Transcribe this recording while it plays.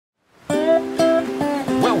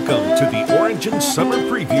Origins Summer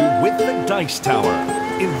Preview with the Dice Tower.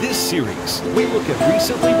 In this series, we look at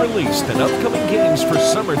recently released and upcoming games for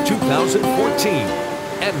Summer 2014.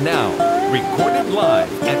 And now, recorded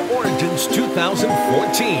live at Origins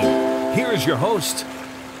 2014, here's your host,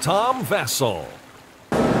 Tom Vassell.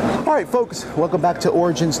 All right, folks, welcome back to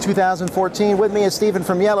Origins 2014. With me is Stephen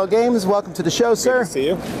from Yellow Games. Welcome to the show, sir. Good to see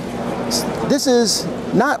you. This is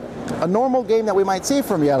not a normal game that we might see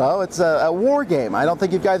from Yellow. It's a war game. I don't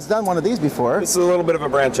think you guys done one of these before. This is a little bit of a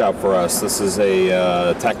branch out for us. This is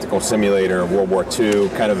a tactical simulator of World War II,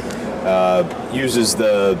 kind of uses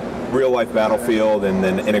the real-life battlefield and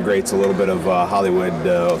then integrates a little bit of Hollywood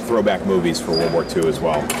throwback movies for World War II as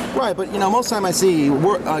well. Right, but you know, most time I see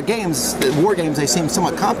war games, they seem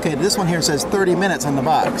somewhat complicated. This one here says 30 minutes on the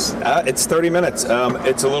box. It's 30 minutes.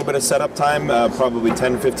 It's a little bit of setup time, probably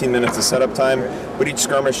 10-15 minutes of setup time, but each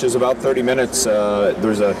skirmish is about 30 minutes.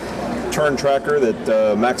 There's a turn tracker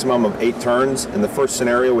that maximum of 8 turns. In the first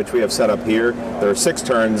scenario, which we have set up here, there are 6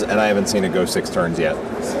 turns, and I haven't seen it go 6 turns yet.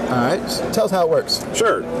 All right, tell us how it works.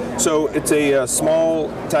 Sure. So it's a small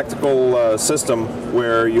tactical system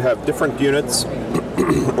where you have different units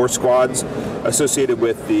or squads associated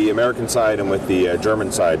with the American side and with the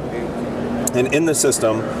German side. And in the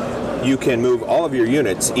system, you can move all of your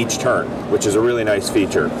units each turn, which is a really nice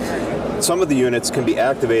feature. Some of the units can be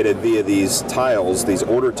activated via these tiles, these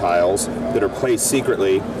order tiles, that are placed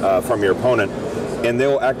secretly from your opponent, and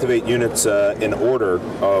they'll activate units in order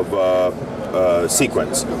of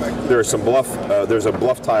sequence. There's a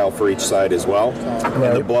bluff tile for each side as well,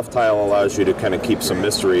 and the bluff tile allows you to kind of keep some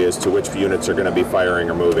mystery as to which units are going to be firing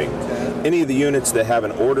or moving. Any of the units that have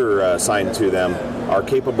an order assigned to them are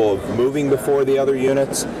capable of moving before the other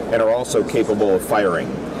units and are also capable of firing.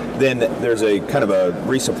 Then there's a kind of a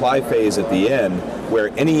resupply phase at the end where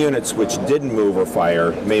any units which didn't move or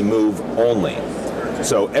fire may move only.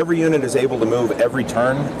 So every unit is able to move every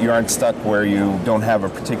turn. You aren't stuck where you don't have a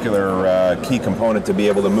particular key component to be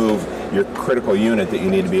able to move your critical unit that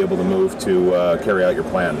you need to be able to move to carry out your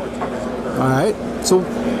plan. All right. So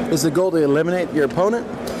is the goal to eliminate your opponent?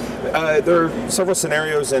 There are several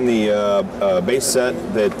scenarios in the base set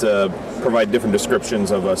that provide different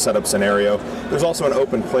descriptions of a setup scenario. There's also an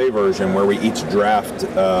open play version where we each draft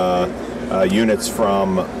units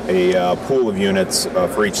from a pool of units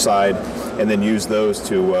for each side, and then use those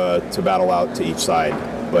to battle out to each side.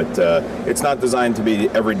 But it's not designed to be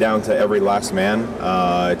down to every last man.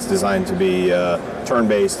 It's designed to be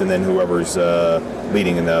turn-based, and then whoever's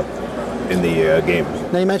leading in the game.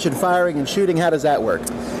 Now you mentioned firing and shooting. How does that work?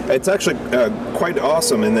 It's actually quite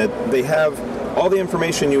awesome in that they have all the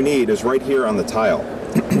information you need is right here on the tile.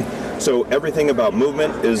 So everything about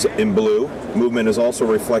movement is in blue. Movement is also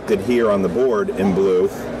reflected here on the board in blue,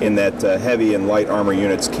 in that heavy and light armor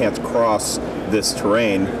units can't cross this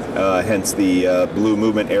terrain, hence the blue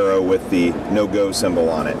movement arrow with the no-go symbol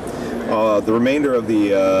on it. The remainder of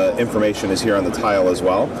the information is here on the tile as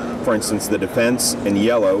well. For instance, the defense in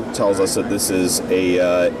yellow tells us that this is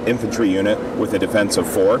a infantry unit with a defense of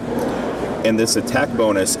 4. And this attack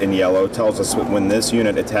bonus in yellow tells us that when this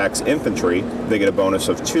unit attacks infantry, they get a bonus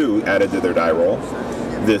of 2 added to their die roll.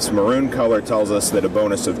 This maroon color tells us that a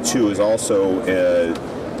bonus of 2 is also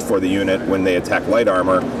for the unit when they attack light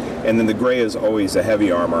armor. And then the gray is always a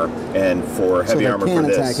heavy armor, and for heavy armor for this,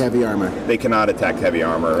 they can't attack heavy armor. They cannot attack heavy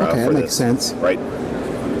armor okay, for that makes this. sense. Right.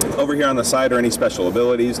 Over here on the side are any special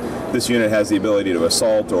abilities. This unit has the ability to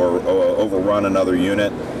assault or overrun another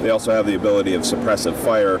unit. They also have the ability of suppressive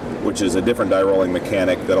fire, which is a different die rolling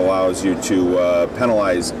mechanic that allows you to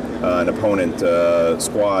penalize an opponent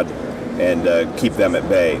squad and keep them at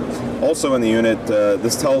bay. Also in the unit,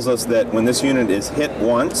 this tells us that when this unit is hit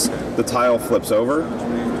once, the tile flips over.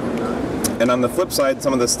 And on the flip side,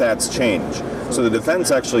 some of the stats change. So the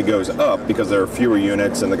defense actually goes up because there are fewer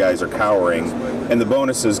units and the guys are cowering, and the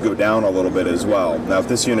bonuses go down a little bit as well. Now, if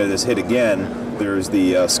this unit is hit again, there's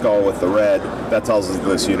the skull with the red. That tells us that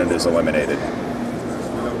this unit is eliminated.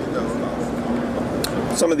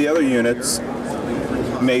 Some of the other units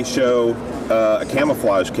may show a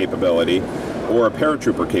camouflage capability or a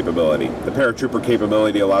paratrooper capability. The paratrooper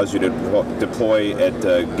capability allows you to deploy at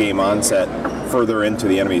game onset further into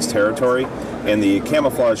the enemy's territory, and the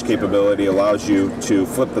camouflage capability allows you to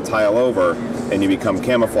flip the tile over and you become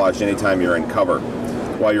camouflaged anytime you're in cover.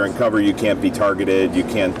 While you're in cover, you can't be targeted, you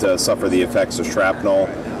can't suffer the effects of shrapnel,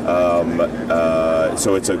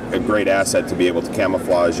 so it's a great asset to be able to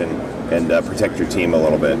camouflage and protect your team a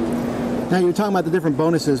little bit. Now you're talking about the different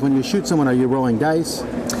bonuses. When you shoot someone, are you rolling dice?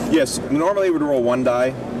 Yes, normally we'd roll 1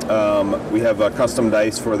 die. We have custom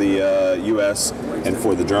dice for the U.S. and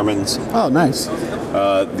for the Germans. Oh, nice.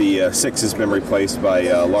 The 6 has been replaced by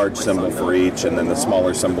a large symbol for each, and then the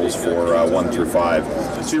smaller symbols for 1 through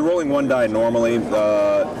 5. So you're rolling 1 die normally.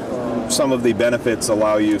 Some of the benefits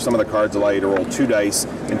allow you, some of the cards allow you to roll 2 dice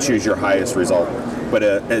and choose your highest result. But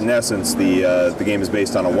in essence, the game is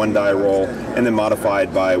based on a 1 die roll, and then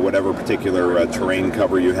modified by whatever particular terrain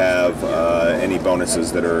cover you have, any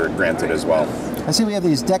bonuses that are granted as well. I see we have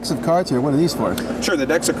these decks of cards here. What are these for? Sure, the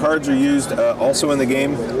decks of cards are used also in the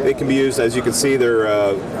game. They can be used, as you can see, there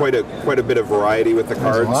are quite a bit of variety with the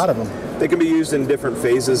cards. There's a lot of them. They can be used in different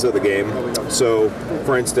phases of the game. So,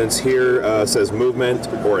 for instance, here says movement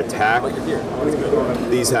or attack.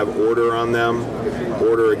 These have order on them.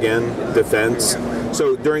 Order again, defense.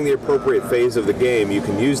 So during the appropriate phase of the game, you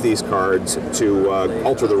can use these cards to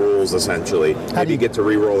alter the rules, essentially. Maybe you get to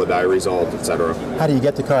re-roll a die result, etc. How do you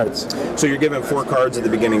get the cards? So you're given 4 cards at the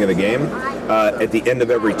beginning of the game. At the end of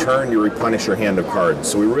every turn, you replenish your hand of cards.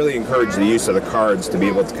 So we really encourage the use of the cards to be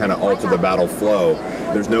able to kind of alter the battle flow.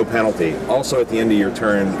 There's no penalty. Also, at the end of your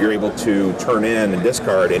turn, you're able to turn in and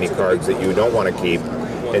discard any cards that you don't want to keep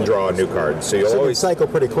and draw a new card. So you'll always cycle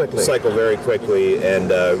pretty quickly. Cycle very quickly and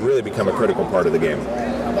really become a critical part of the game.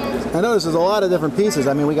 I notice there's a lot of different pieces.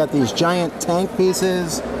 I mean, we got these giant tank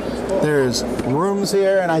pieces. There's rooms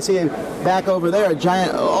here, and I see back over there a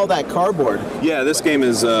giant, all that cardboard. Yeah, this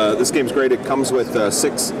game's great. It comes with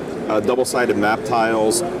 6 double-sided map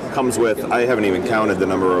tiles. Comes with, I haven't even counted the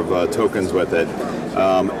number of tokens with it.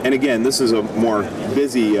 And again, this is a more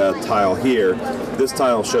busy tile here. This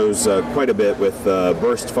tile shows quite a bit with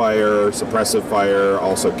burst fire, suppressive fire,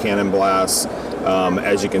 also cannon blasts,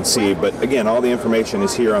 as you can see. But again, all the information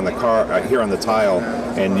is here on the here on the tile,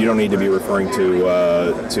 and you don't need to be referring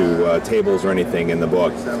to tables or anything in the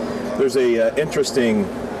book. There's a interesting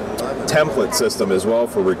template system as well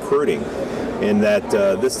for recruiting, in that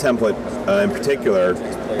this template in particular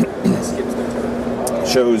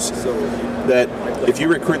shows that if you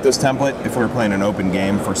recruit this template, if we're playing an open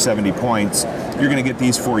game for 70 points, you're going to get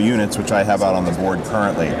these 4 units, which I have out on the board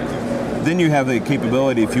currently. Then you have the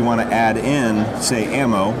capability, if you want to add in, say,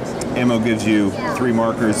 ammo. Ammo gives you 3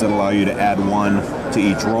 markers that allow you to add 1 to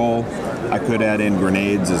each roll. I could add in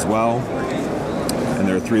grenades as well. And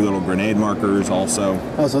there are 3 little grenade markers also.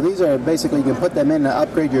 Oh, so these are basically, you can put them in to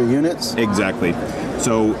upgrade your units? Exactly.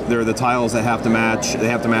 So they're the tiles that have to match. They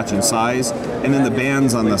have to match in size, and then the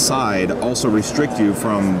bands on the side also restrict you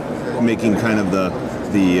from making kind of the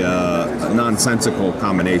nonsensical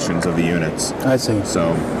combinations of the units. I see.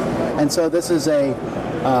 So, and so this is a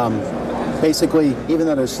basically, even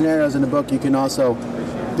though there's scenarios in the book, you can also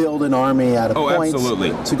build an army out of points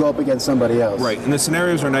absolutely. To go up against somebody else. Right, and the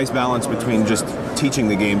scenarios are a nice balance between just teaching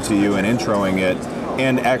the game to you and introing it,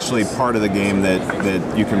 and actually part of the game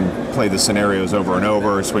that you can play the scenarios over and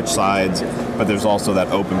over, switch sides, but there's also that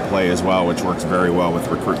open play as well, which works very well with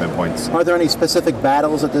recruitment points. Are there any specific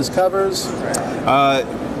battles that this covers?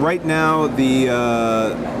 Right now,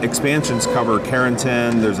 the expansions cover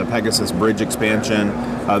Carrington. There's a Pegasus Bridge expansion.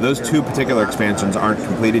 Those 2 particular expansions aren't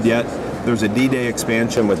completed yet. There's a D-Day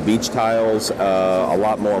expansion with beach tiles, a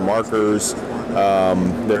lot more markers.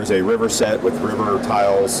 There's a river set with river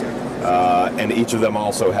tiles, and each of them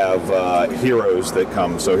also have heroes that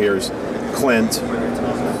come. So here's Clint,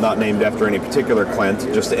 not named after any particular Clint,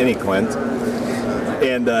 just any Clint.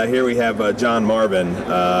 And here we have John Marvin,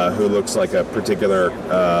 who looks like a particular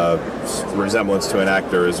resemblance to an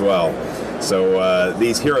actor as well. So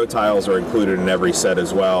these hero tiles are included in every set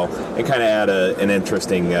as well, and kind of add an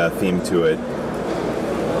interesting theme to it.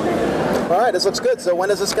 All right, this looks good. So when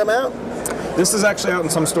does this come out? This is actually out in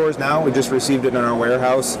some stores now. We just received it in our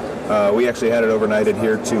warehouse. We actually had it overnighted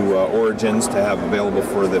here to Origins to have available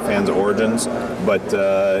for the fans of Origins. But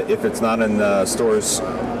if it's not in stores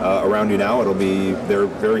around you now, it'll be there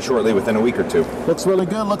very shortly, within a week or 2. Looks really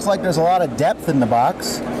good. Looks like there's a lot of depth in the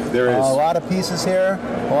box. There is. A lot of pieces here,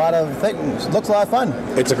 a lot of things. Looks a lot of fun.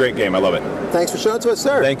 It's a great game. I love it. Thanks for showing it to us,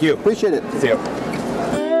 sir. Thank you. Appreciate it. See you.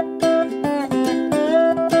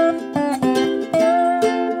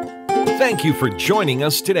 Thank you for joining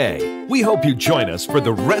us today. We hope you join us for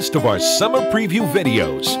the rest of our summer preview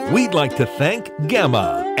videos. We'd like to thank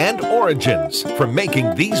Gamma and Origins for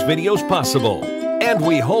making these videos possible. And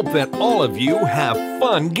we hope that all of you have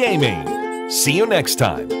fun gaming. See you next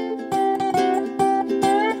time.